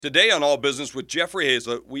Today on All Business with Jeffrey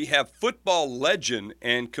Hazlett, we have football legend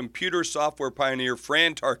and computer software pioneer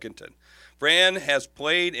Fran Tarkenton. Fran has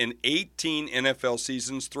played in 18 NFL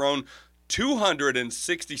seasons, thrown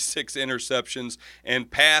 266 interceptions, and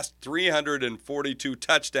passed 342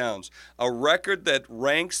 touchdowns, a record that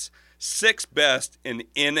ranks sixth best in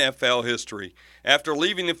NFL history. After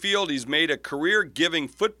leaving the field, he's made a career giving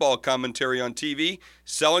football commentary on TV,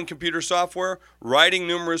 selling computer software, writing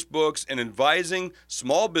numerous books, and advising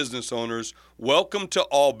small business owners. Welcome to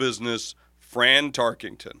All Business, Fran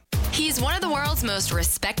Tarkenton. He's one of the world's most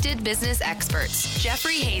respected business experts,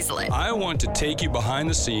 Jeffrey Hazlett. I want to take you behind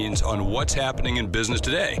the scenes on what's happening in business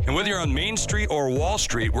today. And whether you're on Main Street or Wall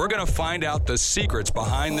Street, we're going to find out the secrets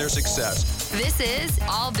behind their success. This is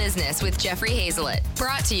All Business with Jeffrey Hazlett,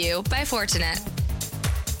 brought to you by Fortinet.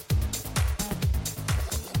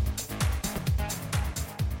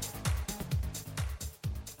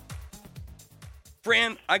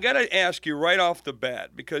 Fran, I got to ask you right off the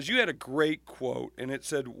bat, because you had a great quote, and it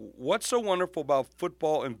said, what's so wonderful about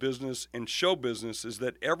football and business and show business is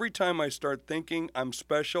that every time I start thinking I'm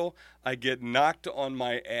special, I get knocked on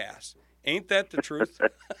my ass. Ain't that the truth?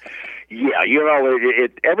 Yeah,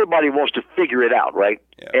 everybody wants to figure it out, right?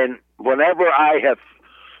 Yeah. And whenever I have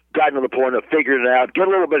gotten to the point of figuring it out, get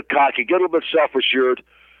a little bit cocky, get a little bit self-assured,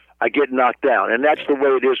 I get knocked down. And that's the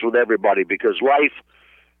way it is with everybody, because life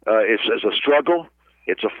is a struggle,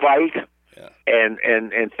 it's a fight, yeah.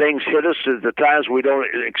 and things hit us at the times we don't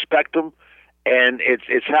expect them, and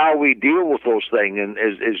it's how we deal with those things. And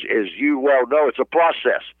as you well know, it's a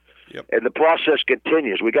process, yep. And the process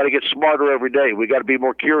continues. We got to get smarter every day. We got to be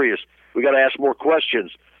more curious. We got to ask more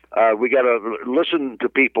questions. We got to listen to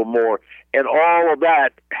people more, and all of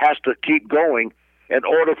that has to keep going in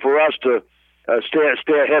order for us to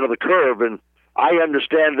stay ahead of the curve. And I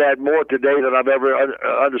understand that more today than I've ever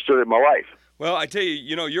understood in my life. Well, I tell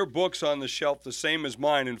you, your book's on the shelf the same as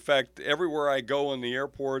mine. In fact, everywhere I go in the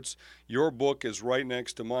airports, your book is right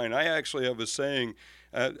next to mine. I actually have a saying,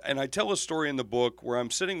 and I tell a story in the book where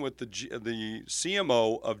I'm sitting with the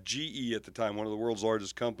CMO of GE at the time, one of the world's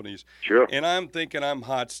largest companies. Sure. And I'm thinking I'm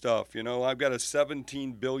hot stuff. I've got a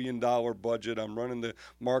 $17 billion budget. I'm running the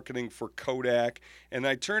marketing for Kodak. And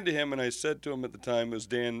I turned to him and I said to him at the time, it was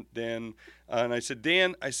Dan, and I said,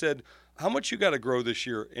 Dan, how much you got to grow this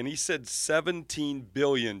year? And he said 17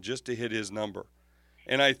 billion just to hit his number.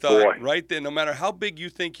 And I thought, right then, no matter how big you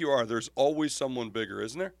think you are, there's always someone bigger,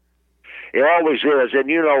 isn't there? It always is.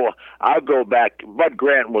 And, I'll go back. Bud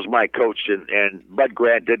Grant was my coach, and Bud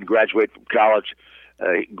Grant didn't graduate from college.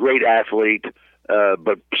 Great athlete,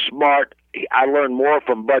 but smart. I learned more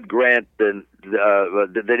from Bud Grant than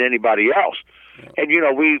anybody else. And,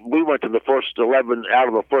 we went to the first 11, out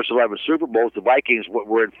of the first 11 Super Bowls, the Vikings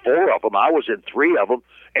were in 4 of them. I was in 3 of them,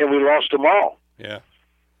 and we lost them all. Yeah.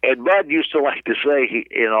 And Bud used to like to say, he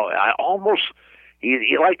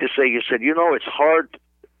liked to say, it's hard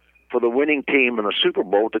for the winning team in the Super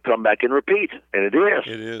Bowl to come back and repeat. And it is.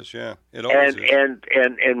 It is, yeah. It always is. And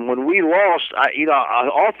when we lost, I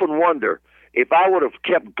often wonder if I would have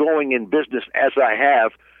kept going in business as I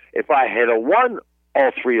have, if I had won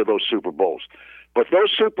all 3 of those Super Bowls. But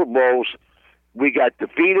those Super Bowls, we got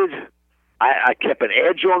defeated. I kept an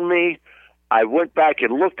edge on me. I went back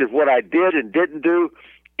and looked at what I did and didn't do.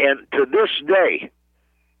 And to this day,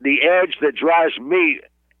 the edge that drives me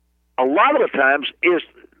a lot of the times is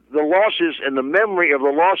the losses and the memory of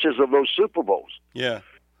the losses of those Super Bowls. Yeah.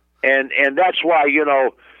 And that's why,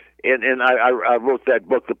 and I wrote that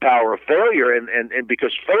book, The Power of Failure, and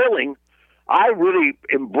because failing, I really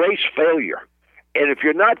embrace failure. And if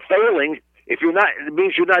you're not failing, it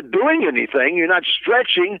means you're not doing anything, you're not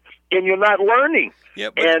stretching, and you're not learning. Yeah,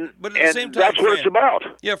 but at the same time, that's what it's about.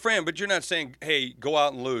 Yeah, Fran, but you're not saying, hey, go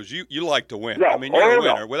out and lose. You like to win. No. I mean, you're a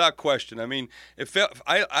winner, no. without question. I mean,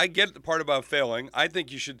 I get the part about failing. I think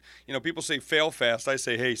you should, people say fail fast. I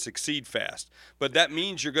say, hey, succeed fast. But that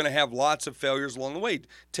means you're going to have lots of failures along the way.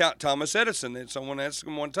 Thomas Edison, someone asked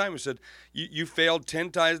him one time, he said, you failed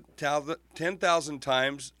 10,000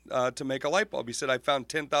 times to make a light bulb. He said, I found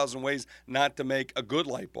 10,000 ways not to make a good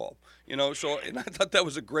light bulb. And I thought that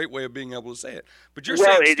was a great way of being able to say it. But you're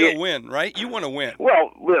saying still win, right? You want to win.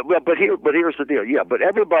 Well, but here's the deal. Yeah, but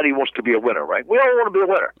everybody wants to be a winner, right? We all want to be a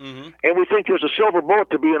winner. Mm-hmm. And we think there's a silver bullet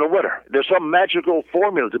to being a winner. There's some magical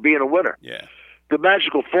formula to being a winner. Yeah. The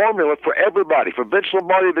magical formula for everybody, from Vince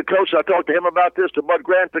Lombardi, the coach, I talked to him about this, to Bud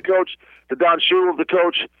Grant, the coach, to Don Shula, the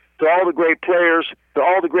coach, to all the great players, to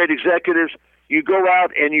all the great executives. You go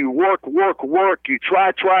out and you work. You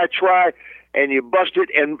try, and you bust it.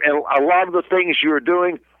 And a lot of the things you're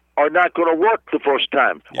doing are not going to work the first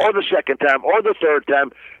time, or the second time, or the third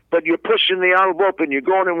time. but you're pushing the envelope and you're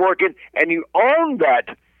going and working, and you own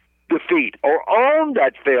that defeat or own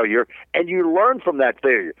that failure, and you learn from that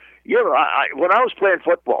failure. You know, when I was playing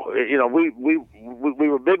football, you know, we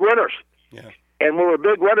were big winners. Yeah. And when we're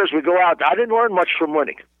big winners, we go out. I didn't learn much from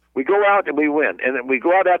winning. We go out and we win. And then we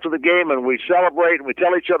go out after the game and we celebrate and we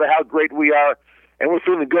tell each other how great we are, and we're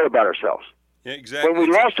feeling good about ourselves. Yeah, exactly. When we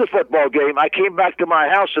lost the football game, I came back to my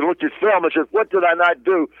house and looked at film and said, what did I not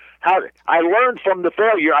do? How I learned from the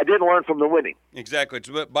failure. I didn't learn from the winning. Exactly. It's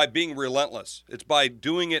by being relentless. It's by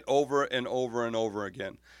doing it over and over and over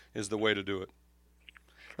again is the way to do it.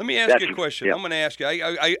 Let me ask you a question. Yeah. I'm going to ask you.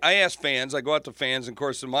 I ask fans. I go out to fans. And, of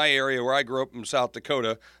course, in my area where I grew up in South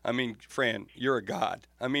Dakota, I mean, Fran, you're a god.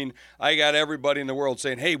 I mean, I got everybody in the world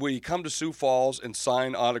saying, hey, will you come to Sioux Falls and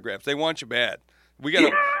sign autographs? They want you bad. We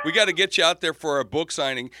got to get you out there for a book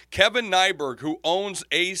signing. Kevin Nyberg, who owns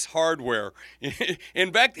Ace Hardware,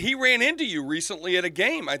 in fact, he ran into you recently at a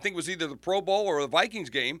game. I think it was either the Pro Bowl or the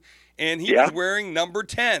Vikings game, and he was wearing number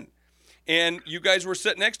 10. And you guys were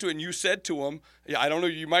sitting next to it, and you said to him, I don't know,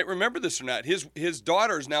 you might remember this or not, his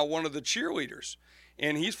daughter is now one of the cheerleaders,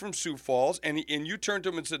 and he's from Sioux Falls, and you turned to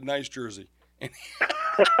him and said, nice jersey. Well,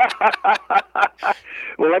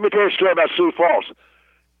 let me tell you a story about Sioux Falls.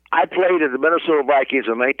 I played at the Minnesota Vikings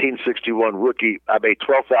in 1961 rookie. I made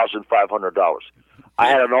 $12,500. I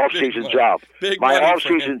had an all-season job. Big money.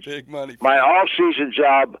 My all-season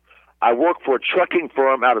job, I worked for a trucking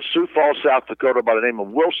firm out of Sioux Falls, South Dakota by the name of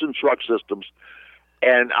Wilson Truck Systems,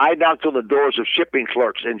 and I knocked on the doors of shipping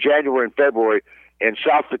clerks in January and February in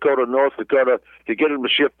South Dakota, North Dakota, to get them to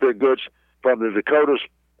ship their goods from the Dakotas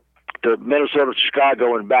to Minnesota,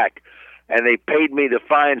 Chicago, and back. And they paid me the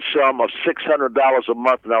fine sum of $600 a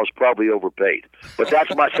month, and I was probably overpaid. But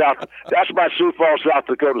that's my Sioux Falls, South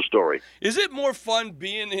Dakota story. Is it more fun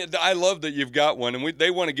being? I love that you've got one, and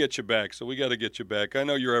they want to get you back, so we got to get you back. I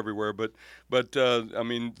know you're everywhere, but I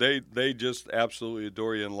mean, they just absolutely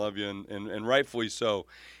adore you and love you, and rightfully so.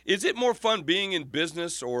 Is it more fun being in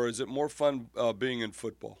business, or is it more fun being in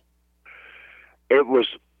football? It was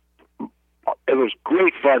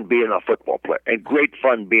great fun being a football player, and great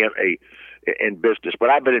fun being in business. But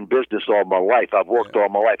I've been in business all my life. I've worked all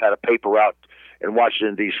my life. I had a paper route in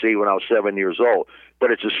Washington, D.C. when I was 7 years old. But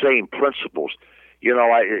it's the same principles. You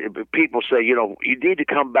know, people say, you know, you need to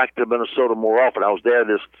come back to Minnesota more often. I was there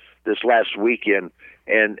this last weekend,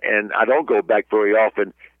 and I don't go back very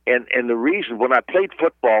often. And the reason, when I played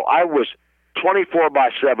football, I was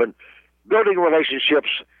 24/7 building relationships,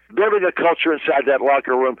 building a culture inside that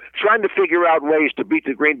locker room, trying to figure out ways to beat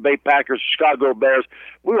the Green Bay Packers, Chicago Bears.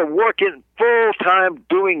 We were working full-time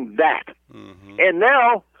doing that. Mm-hmm. And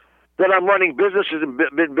now that I'm running businesses and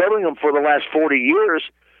been building them for the last 40 years,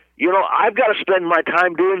 you know, I've got to spend my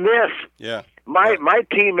time doing this. Yeah. My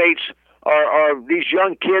teammates are these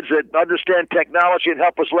young kids that understand technology and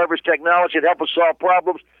help us leverage technology and help us solve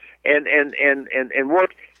problems and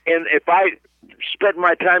work. And if I spent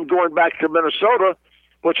my time going back to Minnesota,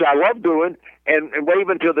 which I love doing, and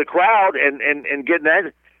waving to the crowd and getting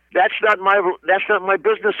that, that's not my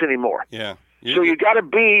business anymore. Yeah. So you got to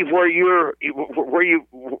be where you're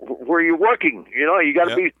working. You know, you got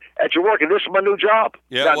to be at your work. And this is my new job.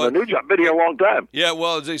 Yeah, my new job. Been here a long time. Yeah.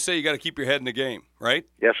 Well, as they say, you got to keep your head in the game, right?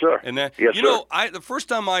 Yes, sir. And that, yes, you know, the first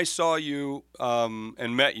time I saw you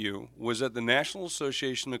and met you was at the National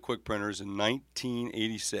Association of Quick Printers in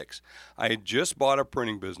 1986. I had just bought a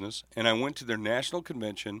printing business, and I went to their national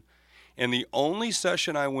convention, and the only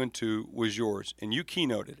session I went to was yours, and you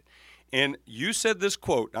keynoted. And you said this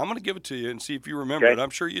quote. I'm going to give it to you and see if you remember it. I'm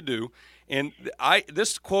sure you do. And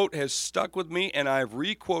this quote has stuck with me, and I've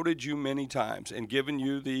re-quoted you many times and given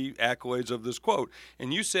you the accolades of this quote.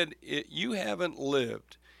 And you said, you haven't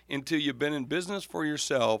lived until you've been in business for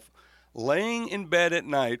yourself, laying in bed at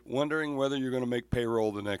night wondering whether you're going to make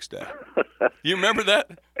payroll the next day. You remember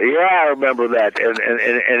that? Yeah, I remember that. And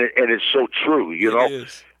it's so true, you know. It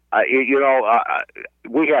is.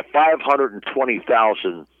 We have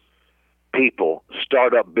 520,000 people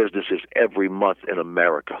start up businesses every month in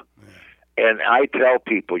America. Yeah. And I tell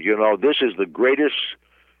people, you know, this is the greatest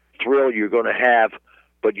thrill you're going to have,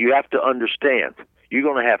 but you have to understand, you're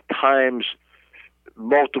going to have times,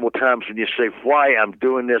 multiple times, when you say, why I'm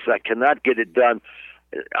doing this, I cannot get it done,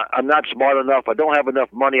 I'm not smart enough, I don't have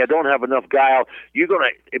enough money, I don't have enough guile. You're going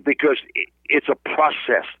to, because it's a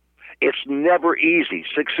process. It's never easy.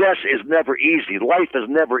 Success is never easy. Life is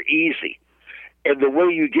never easy. And the way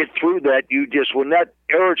you get through that, you just, when that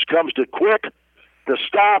urge comes to quit, to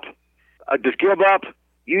stop, to give up,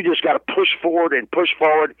 you just got to push forward and push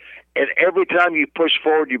forward. And every time you push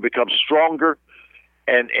forward, you become stronger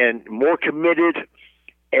and more committed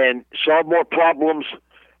and solve more problems.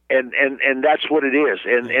 and that's what it is.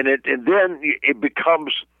 And then it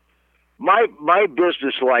becomes my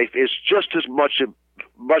business life is just as much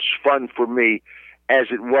fun for me as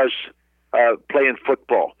it was playing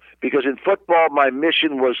football. Because in football, my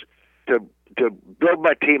mission was to build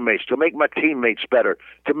my teammates, to make my teammates better,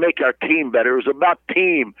 to make our team better. It was about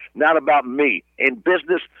team, not about me. In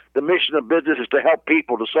business, the mission of business is to help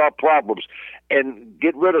people, to solve problems, and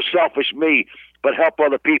get rid of selfish me, but help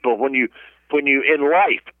other people. When you in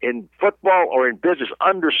life, in football or in business,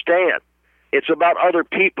 understand it's about other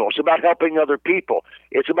people. It's about helping other people.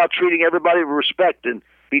 It's about treating everybody with respect and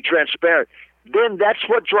be transparent. Then that's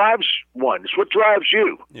what drives one. It's what drives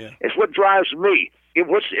you. Yeah. It's what drives me.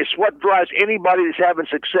 It's what drives anybody that's having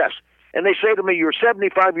success. And they say to me, "You're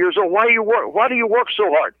 75 years old. Why do you work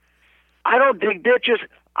so hard?" I don't dig ditches.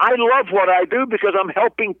 I love what I do because I'm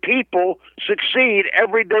helping people succeed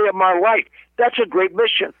every day of my life. That's a great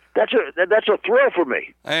mission. That's a thrill for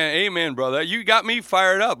me. Amen, brother. You got me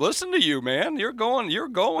fired up. Listen to you, man. You're going.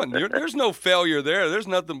 There's no failure there. There's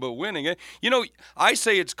nothing but winning. You know, I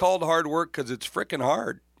say it's called hard work because it's freaking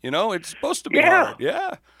hard. You know, it's supposed to be hard.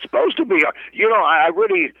 Yeah. It's supposed to be hard. You know, I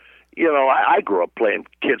really, I grew up playing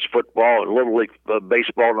kids football and Little League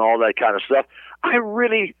baseball and all that kind of stuff. I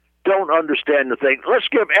really don't understand the thing. Let's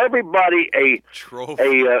give everybody a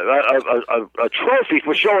trophy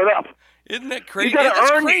for showing up. Isn't that crazy?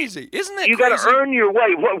 That's crazy. Isn't that crazy? You got to earn your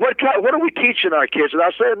way. What are we teaching our kids? And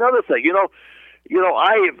I'll say another thing.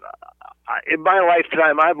 I in my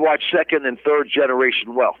lifetime, I've watched second and third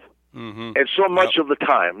generation wealth. Mm-hmm. And so much of the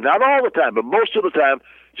time, not all the time, but most of the time,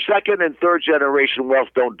 second and third generation wealth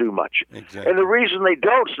don't do much. Exactly. And the reason they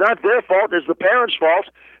don't, it's not their fault, it's the parents' fault,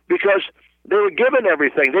 because they were given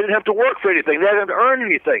everything. They didn't have to work for anything. They didn't have to earn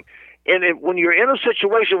anything. And when you're in a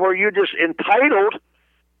situation where you're just entitled,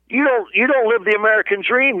 you don't live the American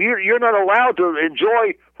dream. You're not allowed to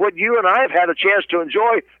enjoy what you and I have had a chance to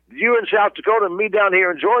enjoy. You in South Dakota and me down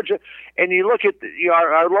here in Georgia, and you look at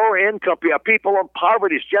our lower income people in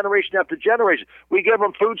poverty, it's generation after generation. We give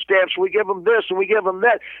them food stamps, we give them this, and we give them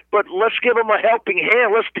that. But let's give them a helping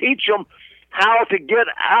hand. Let's teach them how to get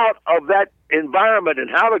out of that environment and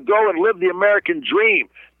how to go and live the American dream.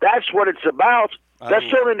 That's what it's about. That's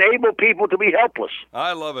to enable people to be helpless.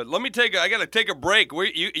 I love it. I got to take a break.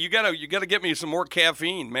 You got to get me some more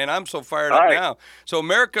caffeine, man. I'm so fired up now. So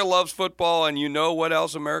America loves football, and you know what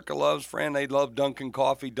else America loves, friend? They love Dunkin'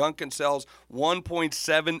 coffee. Dunkin' sells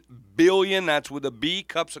 1.7 billion, that's with a B,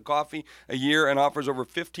 cups of coffee a year and offers over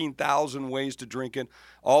 15,000 ways to drink it.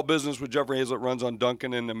 All business with Jeffrey Hayzlett runs on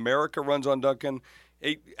Dunkin', and America runs on Dunkin'.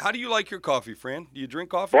 Hey, how do you like your coffee, Fran? Do you drink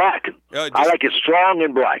coffee? Black. I like it strong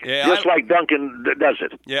and black, just like Dunkin' does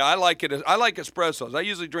it. Yeah, I like it. I like espressos. I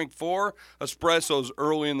usually drink 4 espressos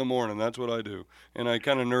early in the morning. That's what I do, and I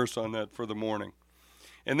kind of nurse on that for the morning.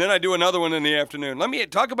 And then I do another one in the afternoon. Let me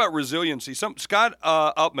talk about resiliency. Scott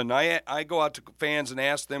Upman, I go out to fans and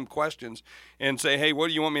ask them questions and say, hey, what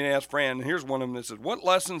do you want me to ask Fran? And here's one of them that says, what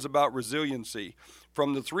lessons about resiliency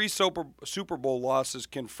from the 3 Super Bowl losses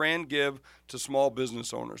can Fran give to small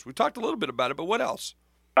business owners? We talked a little bit about it, but what else?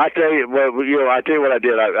 I tell you what I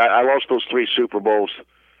did. I lost those 3 Super Bowls,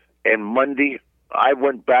 and Monday I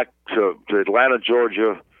went back to Atlanta,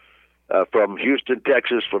 Georgia, from Houston,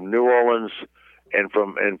 Texas, from New Orleans, and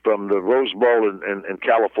from the Rose Bowl in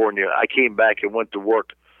California. I came back and went to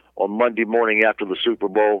work on Monday morning after the Super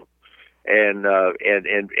Bowl, and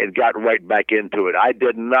got right back into it. I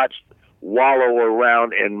did not wallow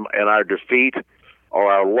around in our defeat or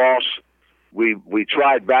our loss. We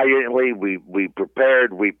tried valiantly. We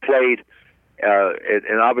prepared. We played,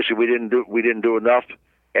 and obviously we didn't do enough.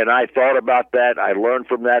 And I thought about that. I learned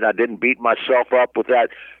from that. I didn't beat myself up with that,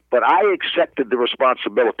 but I accepted the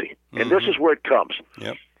responsibility. And this is where it comes.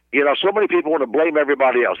 Yep. So many people want to blame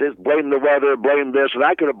everybody else. They blame the weather, blame this, and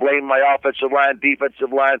I could have blamed my offensive line,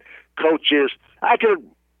 defensive line, coaches.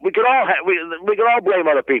 We could all blame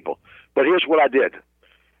other people. But here's what I did.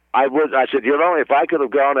 I said, if I could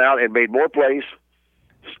have gone out and made more plays,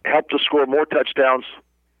 helped us score more touchdowns,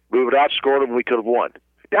 we would outscore them, we could have won.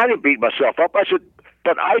 I didn't beat myself up. I said,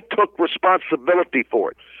 but I took responsibility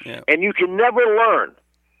for it. Yeah. And you can never learn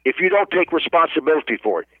if you don't take responsibility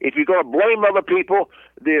for it. If you're going to blame other people,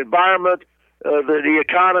 the environment, the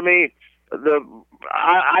economy,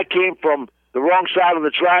 I came from the wrong side of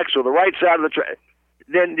the tracks or the right side of the track,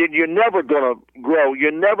 then you're never going to grow.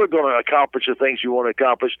 You're never going to accomplish the things you want to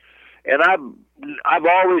accomplish. And I've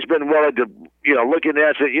always been willing to, look at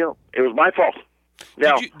that and say, it was my fault.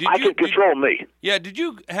 Now, I can control me. Yeah, did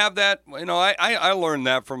you have that? I learned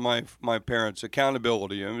that from my parents,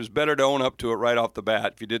 accountability. It was better to own up to it right off the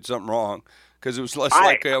bat if you did something wrong. because it was less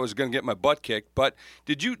likely I was going to get my butt kicked. But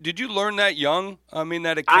did you learn that young? I mean,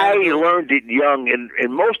 that accountability? I learned it young,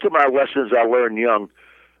 and most of my lessons I learned young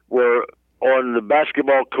were on the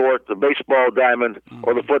basketball court, the baseball diamond,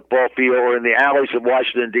 or the football field, or in the alleys of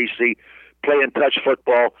Washington, D.C., playing touch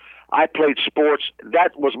football. I played sports.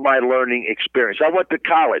 That was my learning experience. I went to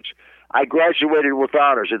college. I graduated with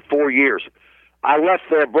honors in 4 years. I left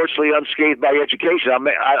there virtually unscathed by education.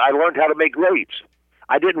 I learned how to make grades.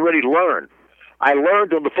 I didn't really learn. I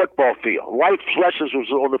learned on the football field. Life lessons was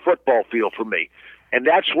on the football field for me. And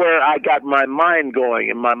that's where I got my mind going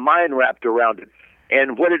and my mind wrapped around it.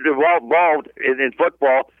 And what it involved in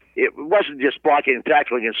football, it wasn't just blocking and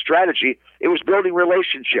tackling and strategy. It was building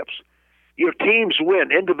relationships. Your teams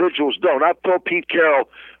win, individuals don't. I told Pete Carroll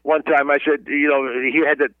one time, I said, he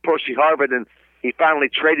had that Percy Harvin, and he finally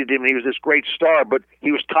traded him, and he was this great star, but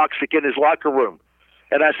he was toxic in his locker room.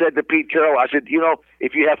 And I said to Pete Carroll, I said,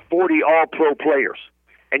 if you have 40 all-pro players,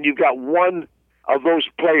 and you've got one of those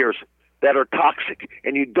players that are toxic,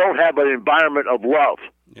 and you don't have an environment of love,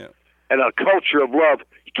 and a culture of love,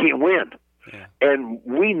 you can't win. Yeah. And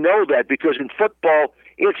we know that because in football,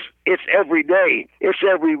 it's every day, it's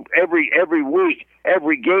every week,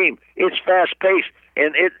 every game. It's fast paced,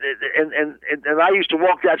 and I used to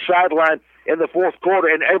walk that sideline in the fourth quarter,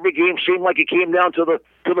 and every game seemed like it came down to the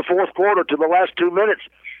fourth quarter, to the last 2 minutes,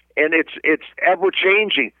 and it's ever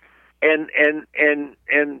changing. And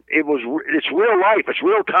it's real life, it's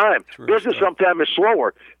real time. Business sometimes is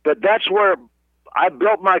slower, but that's where I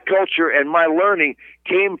built my culture, and my learning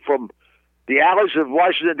came from the alleys of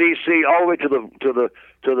Washington D.C. all the way to the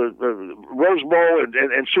Rose Bowl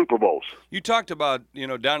and Super Bowls. You talked about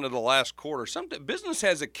down to the last quarter. Business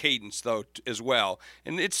has a cadence though as well,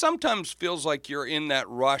 and it sometimes feels like you're in that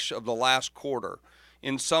rush of the last quarter.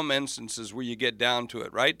 In some instances where you get down to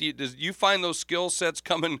it, right? Do you find those skill sets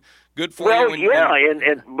coming good for you? Well,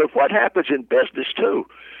 but what happens in business too?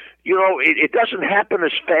 It doesn't happen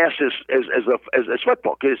as fast as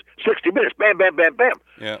football, because 60 minutes, bam, bam, bam, bam.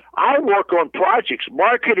 Yeah. I work on projects,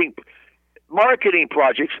 marketing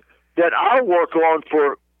projects that I'll work on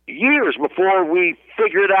for years before we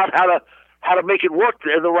figure it out how to make it work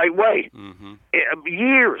in the right way. Mm-hmm.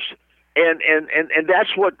 Years, and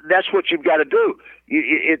that's what you've got to do.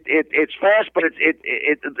 It's fast, but it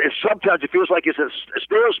sometimes it feels like it's a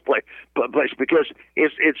snail's place because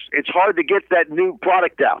it's hard to get that new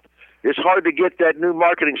product out. It's hard to get that new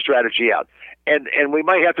marketing strategy out, and we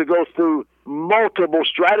might have to go through multiple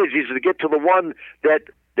strategies to get to the one that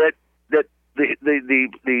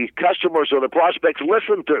the customers or the prospects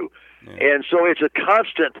listen to. Yeah. And so it's a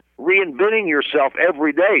constant reinventing yourself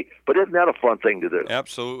every day. But isn't that a fun thing to do?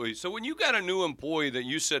 Absolutely. So when you got a new employee that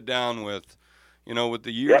you sit down with, with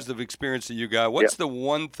the years of experience that you got, what's the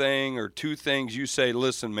one thing or two things you say,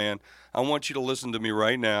 listen, man, I want you to listen to me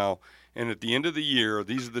right now, and at the end of the year,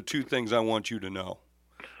 these are the two things I want you to know.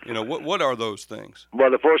 What are those things? Well,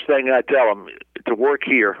 the first thing I tell them, to work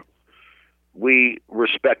here, we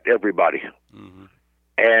respect everybody. Mm-hmm.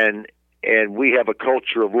 And we have a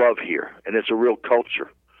culture of love here, and it's a real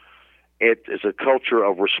culture. It is a culture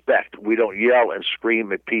of respect. We don't yell and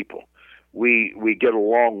scream at people. We get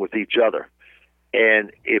along with each other.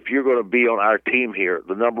 And if you're going to be on our team here,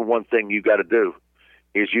 the number one thing you got to do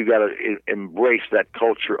is you got to embrace that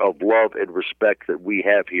culture of love and respect that we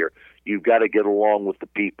have here. You've got to get along with the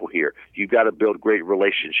people here. You've got to build great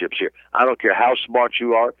relationships here. I don't care how smart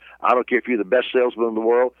you are. I don't care if you're the best salesman in the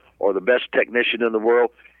world or the best technician in the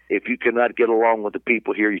world. If you cannot get along with the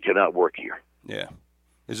people here, you cannot work here. Yeah.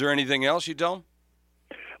 Is there anything else you tell them?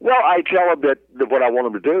 Well, I tell them that what I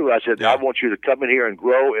want them to do. I said, I want you to come in here and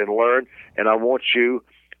grow and learn, and I want you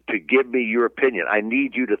to give me your opinion. I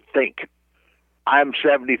need you to think. I'm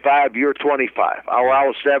 75, you're 25. I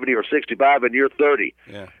was 70 or 65, and you're 30.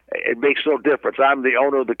 Yeah. It makes no difference. I'm the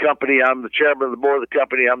owner of the company. I'm the chairman of the board of the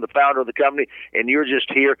company. I'm the founder of the company, and you're just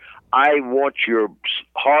here. I want your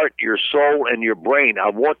heart, your soul, and your brain. I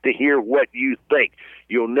want to hear what you think.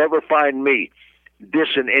 You'll never find me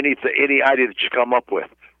dissing any idea that you come up with.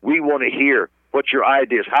 We want to hear what your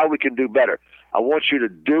idea is, how we can do better. I want you to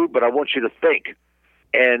do, but I want you to think.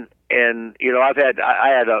 And I had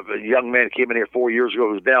a young man came in here 4 years ago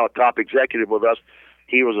who's now a top executive with us.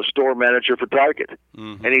 He was a store manager for Target.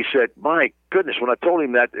 Mm-hmm. And he said, my goodness, when I told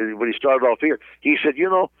him that, when he started off here, he said,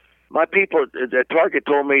 my people at Target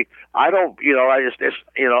told me, I don't want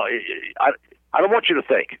you to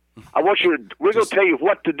think. I want you to, we're going to tell you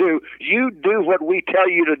what to do. You do what we tell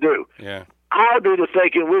you to do. Yeah. I'll do the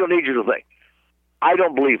thinking. We don't need you to think. I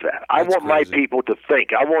don't believe that. I want my people to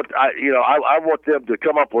think. I want them to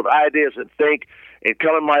come up with ideas and think and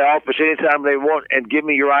come in my office anytime they want and give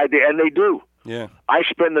me your idea, and they do. Yeah. I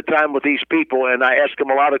spend the time with these people, and I ask them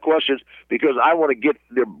a lot of questions because I want to get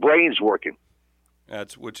their brains working.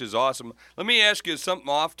 Which is awesome. Let me ask you something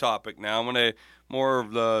off topic now. I'm going to more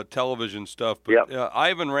of the television stuff. But Yep.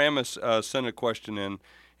 Ivan Ramis sent a question in,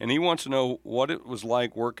 and he wants to know what it was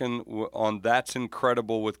like working on That's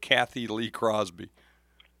Incredible with Kathy Lee Crosby.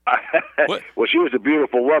 Well, she was a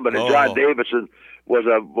beautiful woman, and John Davidson was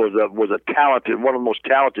a talented, one of the most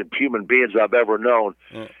talented human beings I've ever known.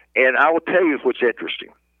 Yeah. And I will tell you what's interesting.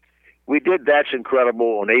 We did That's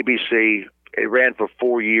Incredible on ABC. It ran for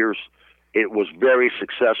 4 years. It was very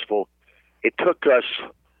successful. It took us,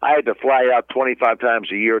 I had to fly out 25 times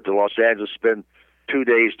a year to Los Angeles, spend 2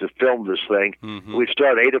 days to film this thing. Mm-hmm. We'd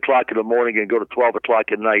start at 8 o'clock in the morning and go to 12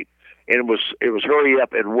 o'clock at night. And it was hurry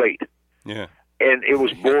up and wait. Yeah. And it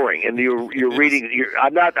was boring. And you're reading.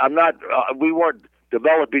 We weren't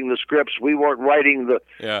developing the scripts. We weren't writing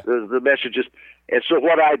the messages. And so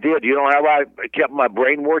what I did, you know how I kept my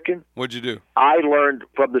brain working? What'd you do? I learned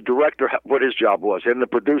from the director what his job was, and the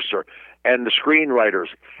producer, and the screenwriters.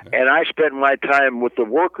 And I spent my time with the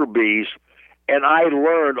worker bees, and I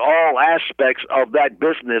learned all aspects of that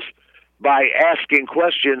business by asking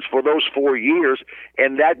questions for those 4 years,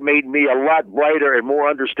 and that made me a lot brighter and more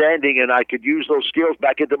understanding, and I could use those skills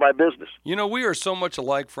back into my business. You know, we are so much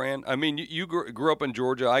alike, Fran. I mean, you grew up in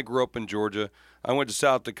Georgia. I grew up in Georgia. I went to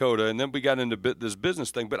South Dakota, and then we got into this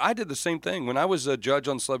business thing. But I did the same thing. When I was a judge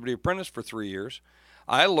on Celebrity Apprentice for 3 years,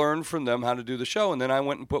 I learned from them how to do the show, and then I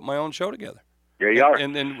went and put my own show together. There you are.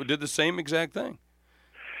 And did the same exact thing.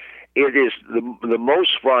 It is the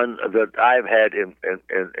most fun that I've had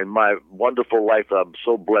in my wonderful life that I'm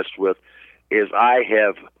so blessed with is I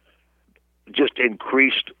have just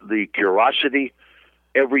increased the curiosity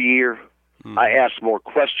every year. Mm-hmm. I ask more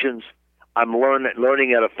questions. I'm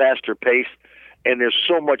learning at a faster pace, and there's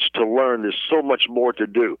so much to learn. There's so much more to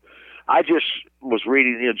do. I just was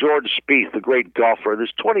reading, Jordan Spieth, the great golfer,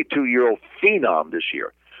 this 22-year-old phenom this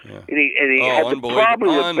year. Yeah. And he had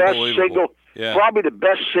probably the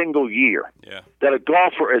best single year that a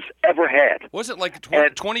golfer has ever had. Was it like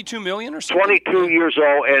 22 million or something? 22 years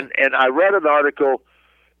old, and I read an article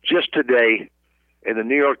just today in the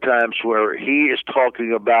New York Times where he is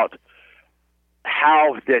talking about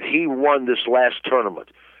how that he won this last tournament.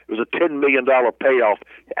 It was a $10 million payoff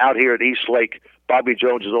out here at East Lake, Bobby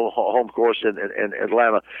Jones' old home course in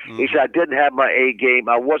Atlanta. Mm-hmm. He said, I didn't have my A game.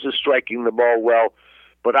 I wasn't striking the ball well.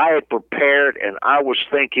 But I had prepared, and I was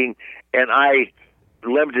thinking, and I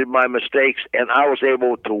limited my mistakes, and I was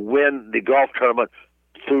able to win the golf tournament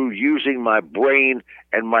through using my brain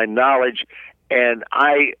and my knowledge, and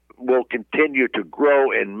I will continue to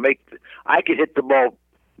grow and I can hit the ball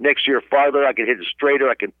next year farther, I can hit it straighter,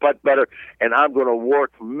 I can putt better, and I'm going to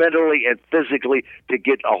work mentally and physically to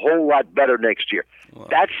get a whole lot better next year. Wow.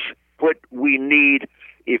 That's what we need.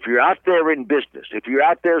 If you're out there in business, if you're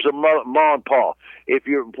out there as a ma and pa, if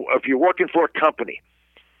you're working for a company,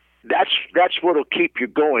 that's what'll keep you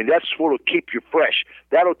going. That's what'll keep you fresh.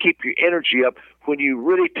 That'll keep your energy up when you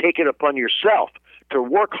really take it upon yourself to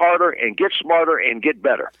work harder and get smarter and get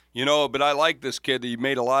better. But I like this kid. He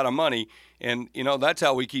made a lot of money, and that's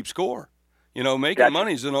how we keep score. Making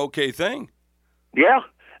money is an okay thing. Yeah.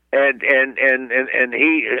 And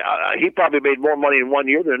he probably made more money in 1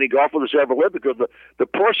 year than any golfer that's ever lived because the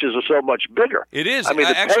Porsches are so much bigger. It is. I mean,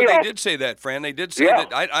 actually, they did say that, Fran. They did say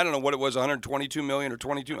that. I don't know what it was, 122 million or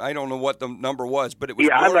 22. I don't know what the number was, but it was.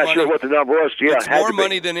 Yeah, I'm not sure what the number was. Yeah, it's more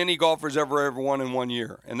money than any golfer's ever won in 1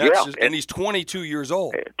 year, and that's and he's 22 years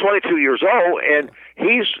old. 22 years old, and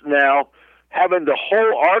he's now having the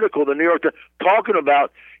whole article, the New York Times, talking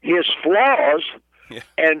about his flaws. Yeah.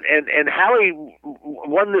 And how he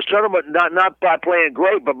won this tournament not by playing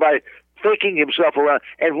great, but by thinking himself around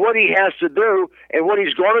and what he has to do and what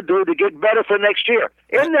he's going to do to get better for next year.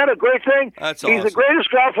 Isn't that a great thing? That's He's awesome. the greatest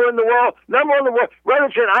golfer in the world, number one in the world. Rather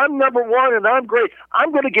than saying, I'm number one and I'm great,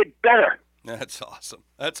 I'm going to get better. That's awesome.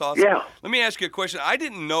 That's awesome. Yeah. Let me ask you a question. I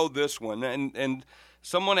didn't know this one, and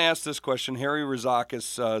someone asked this question. Harry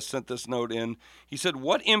Razakis sent this note in. He said,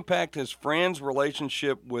 what impact has Fran's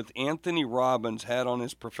relationship with Anthony Robbins had on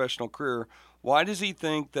his professional career? Why does he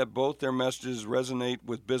think that both their messages resonate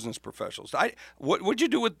with business professionals? What did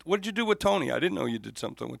you do with Tony? I didn't know you did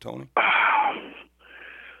something with Tony.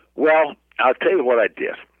 Well, I'll tell you what I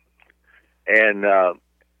did. And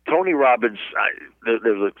Tony Robbins,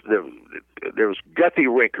 there was Guthrie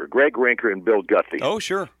Rinker, Greg Rinker and Bill Guthrie. Oh,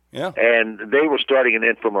 sure. Yeah. And they were starting an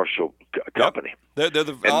infomercial company. Yep. They're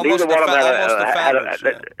and neither one of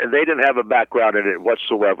them they didn't have a background in it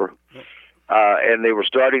whatsoever. Yep. And they were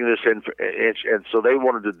starting this, and so they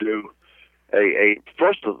wanted to do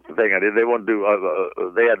first thing I did, they wanted to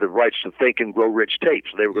do. They had the rights to Think and Grow Rich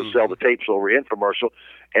tapes. They were going to sell the tapes over infomercial,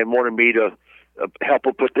 and wanted me to help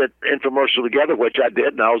them put that infomercial together, which I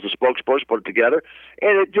did, and I was the spokesperson, put it together,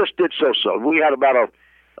 and it just did so. We had about a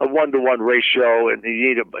 1-to-1 ratio, and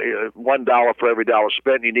you need $1 for every dollar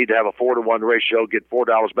spent. You need to have a 4-to-1 ratio, get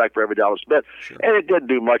 $4 back for every dollar spent, and it didn't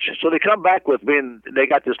do much. So they come back with me, and they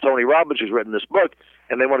got this Tony Robbins who's written this book,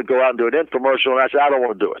 and they want to go out and do an infomercial, and I said, I don't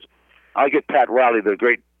want to do it. I'll get Pat Riley, the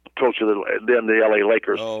great coach of the LA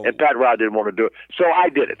Lakers, and Pat Riley didn't want to do it, so I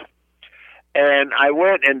did it. And I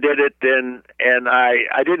went and did it, and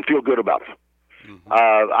I didn't feel good about it.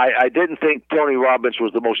 I didn't think Tony Robbins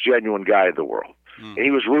was the most genuine guy in the world.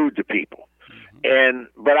 He was rude to people,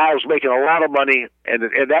 but I was making a lot of money, and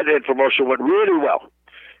that infomercial went really well.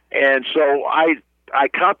 And so I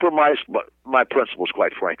compromised my principles,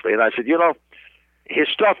 quite frankly, and I said, his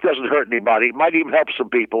stuff doesn't hurt anybody. It might even help some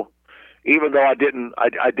people, even though I didn't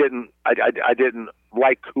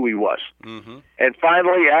like who he was. And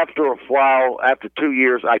finally, after a while, after 2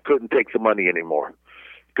 years, I couldn't take the money anymore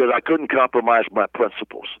because I couldn't compromise my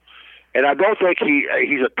principles. And I don't think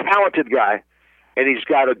he's a talented guy, and he's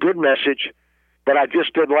got a good message, but I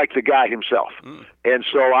just didn't like the guy himself. And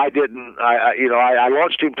so I didn't. I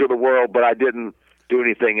launched him to the world, but I didn't do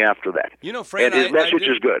anything after that. Fran, and his message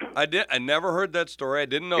is good. I never heard that story. I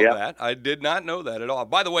didn't know that. I did not know that at all.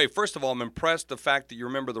 By the way, first of all, I'm impressed the fact that you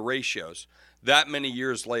remember the ratios that many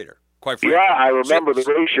years later. Quite frankly. Yeah, I remember the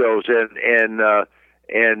ratios, and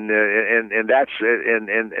that's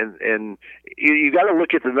and you got to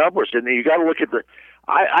look at the numbers, and you got to look at the.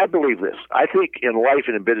 I believe this. I think in life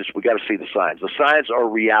and in business, we got to see the signs. The signs are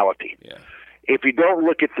reality. Yeah. If you don't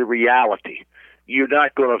look at the reality, you're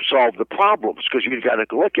not going to solve the problems because you've got to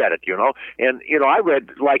look at it, And, I read,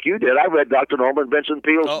 like you did, I read Dr. Norman Vincent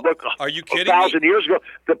Peale's book are you kidding 1,000 years ago,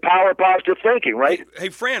 The Power of Positive Thinking, right? Hey,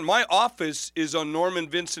 Fran, my office is on Norman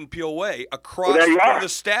Vincent Peale Way, across from the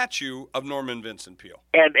statue of Norman Vincent Peale.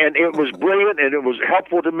 And it was brilliant, and it was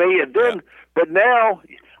helpful to me. And then, but now,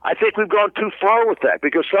 I think we've gone too far with that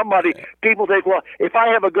because people think, well, if I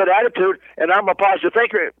have a good attitude and I'm a positive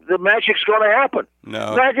thinker, the magic's going to happen.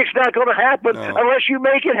 No. Magic's not going to happen unless you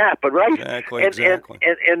make it happen, right? Exactly.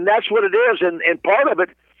 And that's what it is. And part of it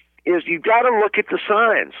is you've got to look at the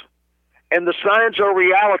signs. And the signs are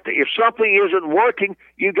reality. If something isn't working,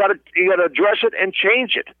 you got to address it and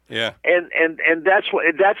change it. Yeah. And that's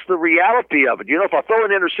the reality of it. If I throw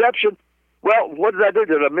an interception, well, what did I do?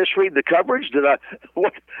 Did I misread the coverage? How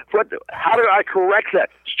did I correct that?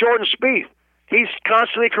 It's Jordan Spieth. He's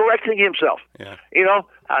constantly correcting himself. Yeah.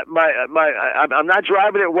 I'm not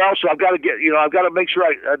driving it well, so I've got to make sure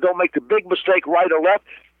I don't make the big mistake right or left,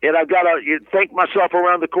 and I've got to think myself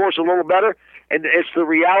around the course a little better. And it's the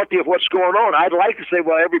reality of what's going on. I'd like to say,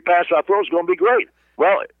 well, every pass I throw is going to be great.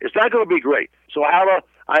 Well, it's not going to be great. So how do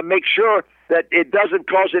I make sure that it doesn't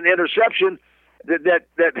cause an interception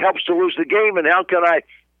that helps to lose the game, and how can I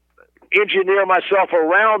engineer myself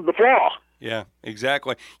around the flaw? Yeah,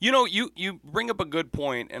 exactly. You bring up a good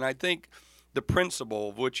point, and I think the principle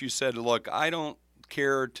of what you said, look, I don't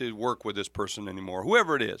care to work with this person anymore,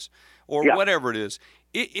 whoever it is, or whatever it is.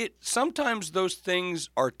 It sometimes those things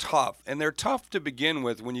are tough, and they're tough to begin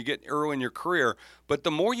with when you get early in your career, but the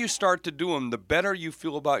more you start to do them, the better you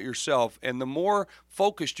feel about yourself, and the more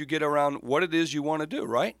focused you get around what it is you want to do,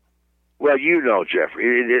 right? Well,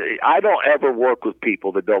 Jeffrey, I don't ever work with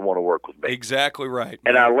people that don't want to work with me. Exactly right.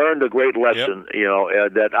 And I learned a great lesson,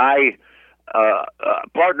 that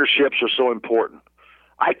partnerships are so important.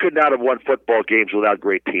 I could not have won football games without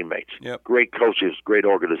great teammates, great coaches, great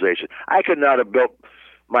organization. I could not have built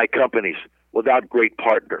my companies without great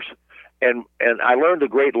partners. And I learned a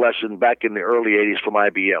great lesson back in the early 80s from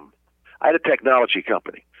IBM. I had a technology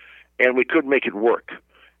company, and we couldn't make it work.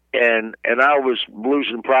 And I was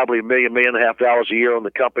losing probably $1 million and a half a year on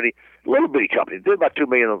the company, little bitty company, did about $2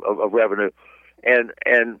 million of revenue. And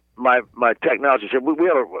my technology said, we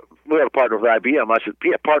had a partner with IBM. I said,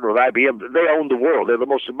 yeah, partner with IBM. They own the world. They're the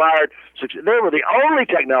most admired. They were the only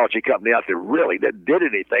technology company out there really that did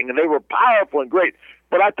anything, and they were powerful and great.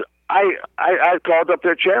 But I called up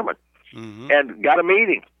their chairman and got a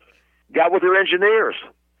meeting, got with their engineers,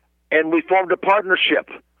 and we formed a partnership.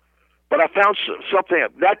 But I found something.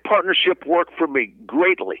 That partnership worked for me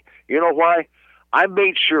greatly. You know why? I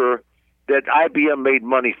made sure that IBM made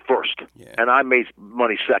money first, and I made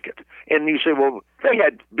money second. And you say, well, they're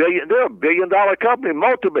a $1 billion company,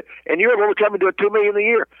 multiple, and you're able to come into a $2 million a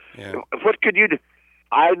year. Yeah. What could you do?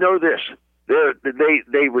 I know this.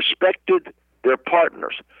 They respected their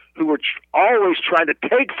partners who were always trying to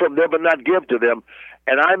take from them and not give to them.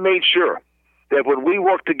 And I made sure that when we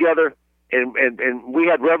worked together, and we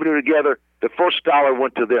had revenue together, the first dollar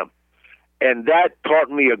went to them. And that taught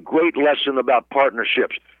me a great lesson about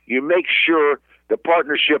partnerships. You make sure the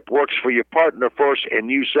partnership works for your partner first and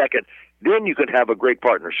you second. Then you can have a great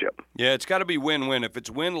partnership. Yeah, it's got to be win-win. If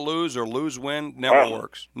it's win-lose or lose-win, never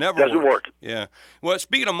works. Never doesn't work. Yeah. Well,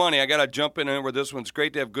 speaking of money, I got to jump in with this one. It's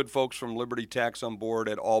great to have good folks from Liberty Tax on board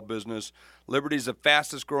at All Business. Liberty is the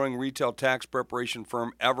fastest-growing retail tax preparation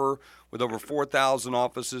firm ever, with over 4,000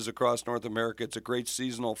 offices across North America. It's a great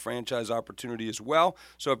seasonal franchise opportunity as well.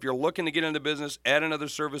 So if you're looking to get into business, add another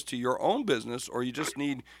service to your own business, or you just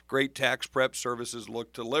need great tax prep services,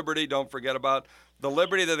 look to Liberty. Don't forget about the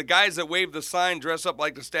Liberty. They're the guys that wave the sign, dress up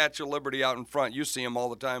like the Statue of Liberty out in front. You see them all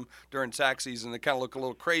the time during tax season. They kind of look a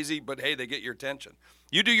little crazy, but, hey, they get your attention.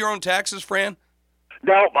 You do your own taxes, Fran?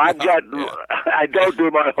 No, I don't do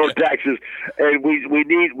my own taxes, and we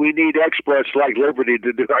need experts like Liberty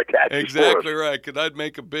to do our taxes. Exactly right, because I'd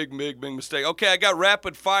make a big mistake. Okay, I got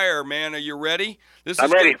rapid fire, man. Are you ready?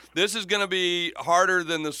 I'm ready. This is going to be harder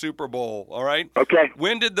than the Super Bowl, all right? Okay.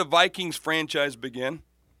 When did the Vikings franchise begin?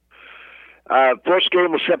 First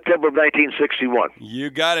game was September of 1961. You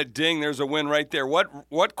got it. Ding. There's a win right there.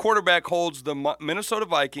 What quarterback holds the Minnesota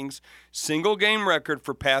Vikings single-game record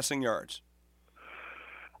for passing yards?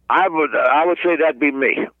 I would say that'd be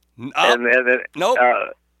me. Nope.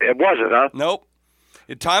 It wasn't, huh? Nope.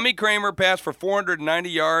 Tommy Kramer passed for 490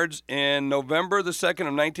 yards in November the 2nd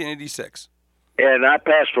of 1986. And I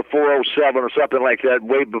passed for 407 or something like that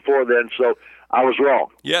way before then, so I was wrong.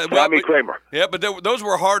 Yeah, Tommy Kramer. Yeah, but those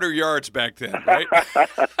were harder yards back then, right?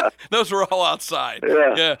 Those were all outside.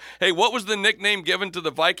 Yeah. Hey, what was the nickname given to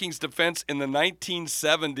the Vikings defense in the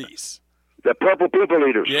 1970s? The Purple People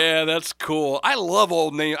Eaters. Yeah, that's cool. I love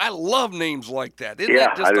old names. I love names like that. Isn't yeah,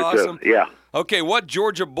 that just I do awesome? Too. Yeah. Okay, what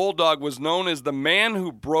Georgia Bulldog was known as the man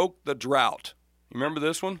who broke the drought? You remember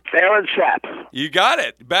this one? Aaron Sapp. You got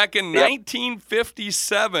it. Back in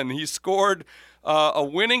 1957, he scored a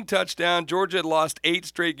winning touchdown. Georgia had lost 8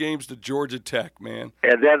 straight games to Georgia Tech, man.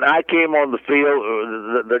 And then I came on the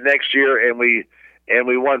field the next year, and we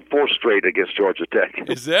won 4 straight against Georgia Tech.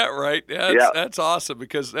 Is that right? Yeah, that's awesome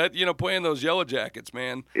because that playing those Yellow Jackets,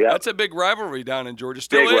 man. Yeah. That's a big rivalry down in Georgia.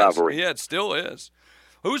 Still big is. Rivalry. Yeah, it still is.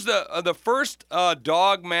 Who's the first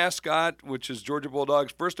dog mascot, which is Georgia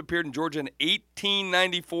Bulldogs, first appeared in Georgia in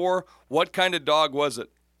 1894? What kind of dog was it?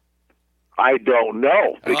 I don't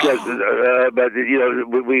know because, but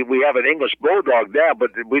we have an English bulldog now,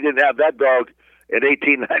 but we didn't have that dog in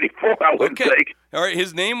 1894. I wouldn't think. All right,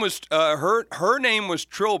 his name was her name was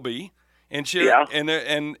Trilby, and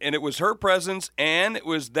and it was her presence, and it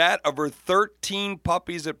was that of her 13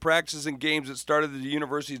 puppies at practices and games that started the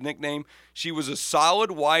university's nickname. She was a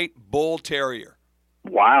solid white bull terrier.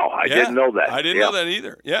 Wow, I didn't know that. I didn't know that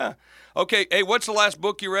either. Yeah. Okay. Hey, what's the last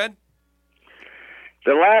book you read?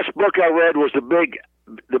 The last book I read was The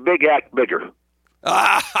Big Act Bigger.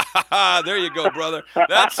 There you go, brother.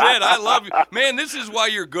 That's it. I love you. Man, this is why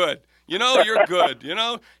you're good. You're good.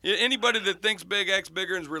 Anybody that thinks Big X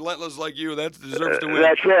bigger and is relentless like you, that deserves to win.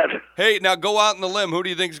 That's it. Hey, now go out on the limb. Who do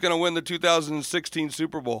you think is going to win the 2016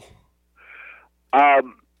 Super Bowl? The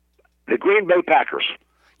Green Bay Packers.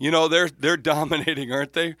 They're dominating,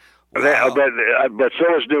 aren't they? Wow. But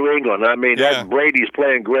so is New England. I mean, Brady's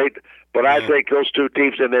playing great, but I think those two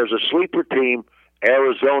teams, and there's a sleeper team,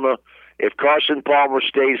 Arizona. If Carson Palmer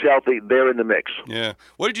stays healthy, they're in the mix. Yeah.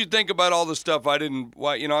 What did you think about all the stuff? I'm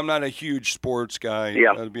not a huge sports guy,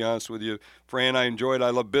 to be honest with you. Fran, I enjoy it.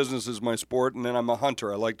 I love business as my sport, and then I'm a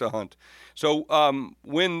hunter. I like to hunt. So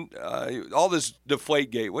when all this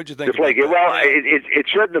Deflategate, what did you think Deflategate, well, it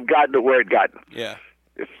shouldn't have gotten to where it got. Yeah.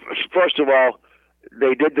 First of all,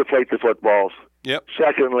 they did deflate the footballs. Yep.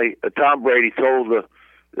 Secondly, Tom Brady told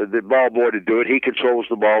the ball boy to do it. He controls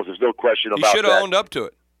the balls. There's no question about that. He should have owned up to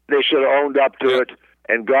it. They should have owned up to it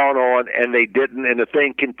and gone on, and they didn't, and the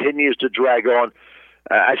thing continues to drag on.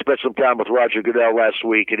 I spent some time with Roger Goodell last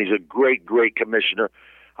week, and he's a great, great commissioner.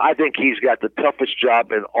 I think he's got the toughest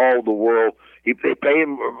job in all the world. They pay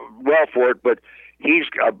him well for it, but he's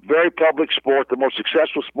a very public sport, the most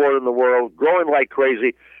successful sport in the world, growing like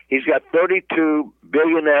crazy. He's got 32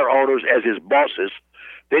 billionaire owners as his bosses.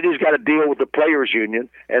 Then he's got to deal with the players' union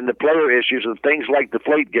and the player issues and things like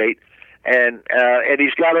Deflategate. And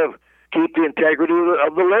he's got to keep the integrity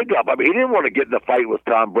of the league up. I mean, he didn't want to get in a fight with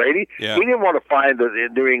Tom Brady. Yeah. He didn't want to find the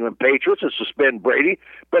New England Patriots and suspend Brady,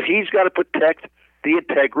 but he's got to protect the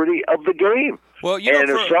integrity of the game. Well,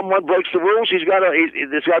 if someone breaks the rules, there's got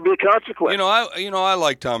to be a consequence. I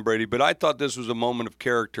like Tom Brady, but I thought this was a moment of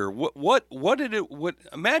character.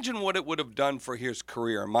 Imagine what it would have done for his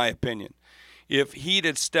career, in my opinion, if he'd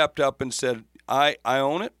had stepped up and said, I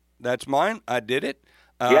own it. That's mine. I did it.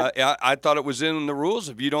 I thought it was in the rules.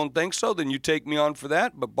 If you don't think so, then you take me on for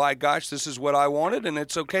that. But by gosh, this is what I wanted, and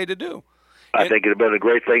it's okay to do. I think it'd have been a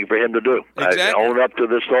great thing for him to do. Exactly. Own up to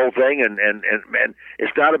this whole thing, and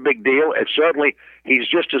it's not a big deal. And certainly, he's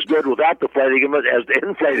just as good without deflating them as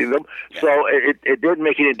inflating them. Yeah. So it didn't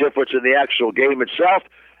make any difference in the actual game itself,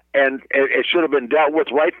 and it should have been dealt with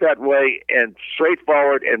right that way and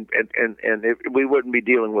straightforward, and we wouldn't be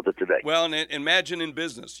dealing with it today. Well, and imagine in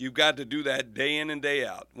business, you've got to do that day in and day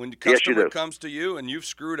out. When the customer comes to you and you've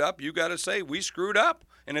screwed up, you got to say, we screwed up.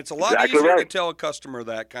 And it's a lot easier to tell a customer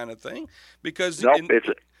that kind of thing because,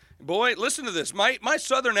 boy, listen to this. My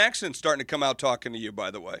Southern accent's starting to come out talking to you,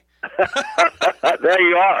 by the way. There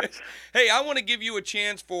you are. Hey, I want to give you a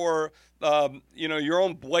chance for, your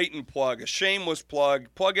own blatant plug, a shameless plug.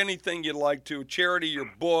 Plug anything you'd like to, charity, your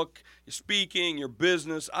book, your speaking, your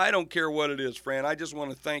business. I don't care what it is, Fran. I just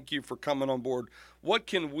want to thank you for coming on board. What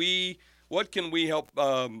can we help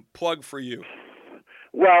plug for you?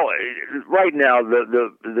 Well, right now,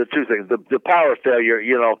 the two things, the power of failure,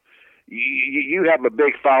 you have a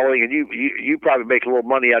big following, and you probably make a little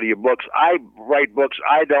money out of your books. I write books.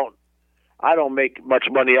 I don't make much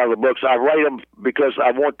money out of the books. I write them because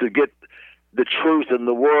I want to get the truth and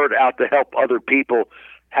the word out to help other people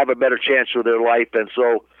have a better chance with their life. And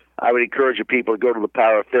so I would encourage people to go to the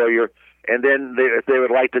Power of Failure. And then if they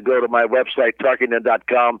would like to go to my website,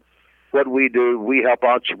 Tarkington.com, what we do, we help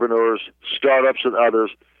entrepreneurs, startups, and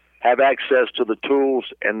others have access to the tools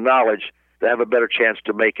and knowledge to have a better chance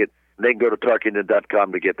to make it. They can go to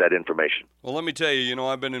Tarkington.com to get that information. Well, let me tell you,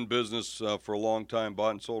 I've been in business for a long time, bought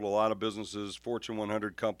and sold a lot of businesses, Fortune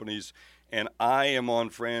 100 companies, and I am on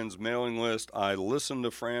Fran's mailing list. I listen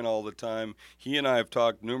to Fran all the time. He and I have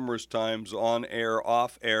talked numerous times on air,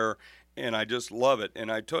 off air, and I just love it.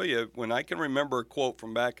 And I tell you, when I can remember a quote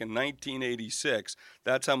from back in 1986,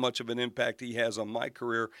 that's how much of an impact he has on my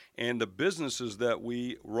career and the businesses that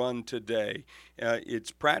we run today.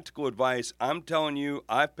 It's practical advice. I'm telling you,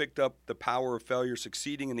 I've picked up The Power of Failure,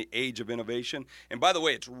 Succeeding in the Age of Innovation. And by the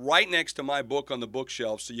way, it's right next to my book on the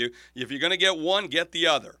bookshelf. So if you're going to get one, get the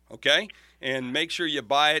other, okay? And make sure you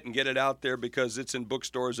buy it and get it out there because it's in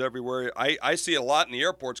bookstores everywhere. I see it a lot in the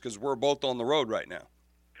airports because we're both on the road right now.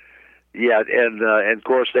 Yeah, and of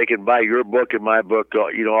course they can buy your book and my book,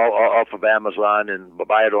 off of Amazon and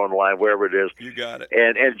buy it online wherever it is. You got it.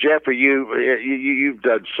 And Jeffrey, you've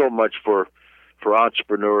done so much for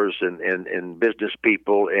entrepreneurs and business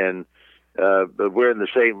people, and we're in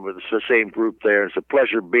the same group there. It's a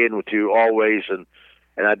pleasure being with you always, and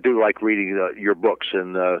I do like reading your books,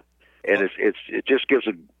 and it just gives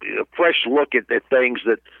a fresh look at things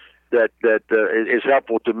that is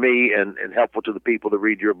helpful to me and helpful to the people that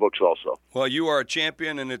read your books also. Well, you are a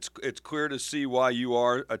champion, and it's clear to see why you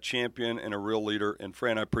are a champion and a real leader. And,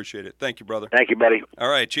 Fran, I appreciate it. Thank you, brother. Thank you, buddy. All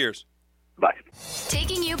right, cheers. Bye.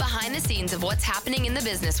 Taking you behind the scenes of what's happening in the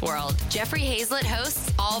business world, Jeffrey Hazlett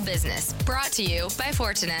hosts All Business, brought to you by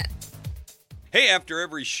Fortinet. Hey, after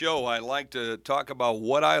every show, I like to talk about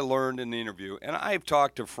what I learned in the interview. And I've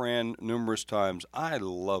talked to Fran numerous times. I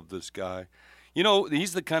love this guy.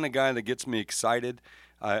 He's the kind of guy that gets me excited.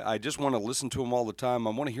 I just want to listen to him all the time.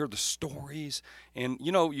 I want to hear the stories. And,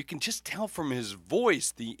 you can just tell from his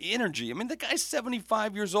voice, the energy. I mean, the guy's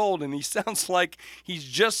 75 years old, and he sounds like he's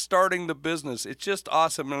just starting the business. It's just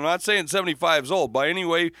awesome. And I'm not saying 75 is old by any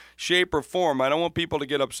way, shape, or form. I don't want people to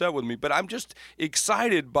get upset with me. But I'm just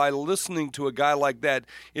excited by listening to a guy like that.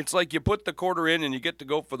 It's like you put the quarter in and you get to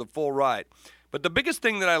go for the full ride. But the biggest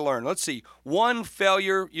thing that I learned, let's see, one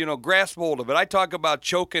failure, grasp hold of it. I talk about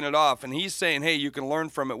choking it off, and he's saying, hey, you can learn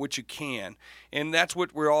from it, which you can. And that's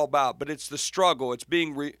what we're all about. But it's the struggle. It's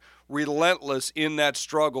being relentless in that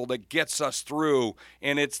struggle that gets us through.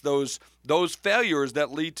 And it's those failures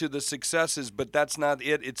that lead to the successes, but that's not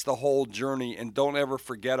it. It's the whole journey, and don't ever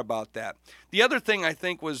forget about that. The other thing I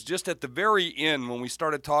think was just at the very end when we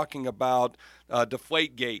started talking about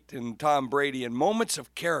Deflategate and Tom Brady and moments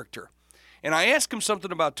of character. And I asked him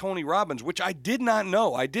something about Tony Robbins, which I did not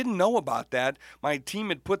know. I didn't know about that. My team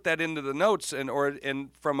had put that into the notes and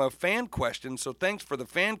from a fan question, so thanks for the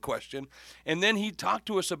fan question. And then he talked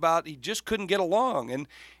to us about he just couldn't get along.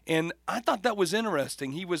 And I thought that was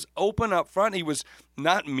interesting. He was open up front. He was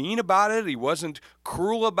not mean about it. He wasn't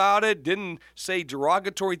cruel about it, didn't say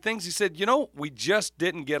derogatory things. He said, we just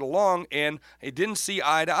didn't get along, and it didn't see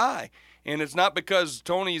eye to eye. And it's not because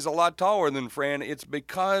Tony's a lot taller than Fran. It's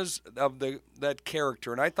because of that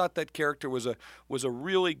character. And I thought that character was a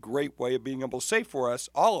really great way of being able to say for us,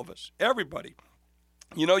 all of us, everybody,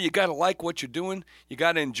 you got to like what you're doing. You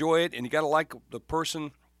got to enjoy it, and you got to like the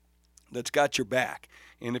person that's got your back.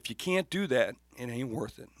 And if you can't do that, it ain't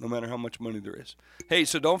worth it, no matter how much money there is. Hey,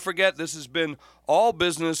 so don't forget, this has been All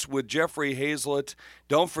Business with Jeffrey Hayzlett.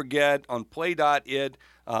 Don't forget on Play.it,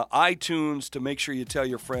 iTunes, to make sure you tell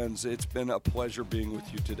your friends. It's been a pleasure being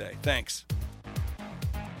with you today. Thanks.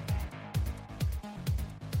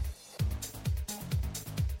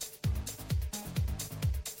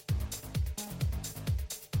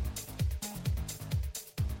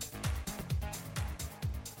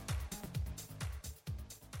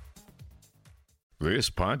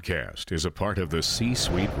 This podcast is a part of the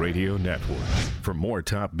C-Suite Radio Network. For more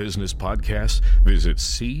top business podcasts, visit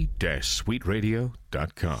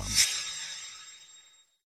c-suiteradio.com.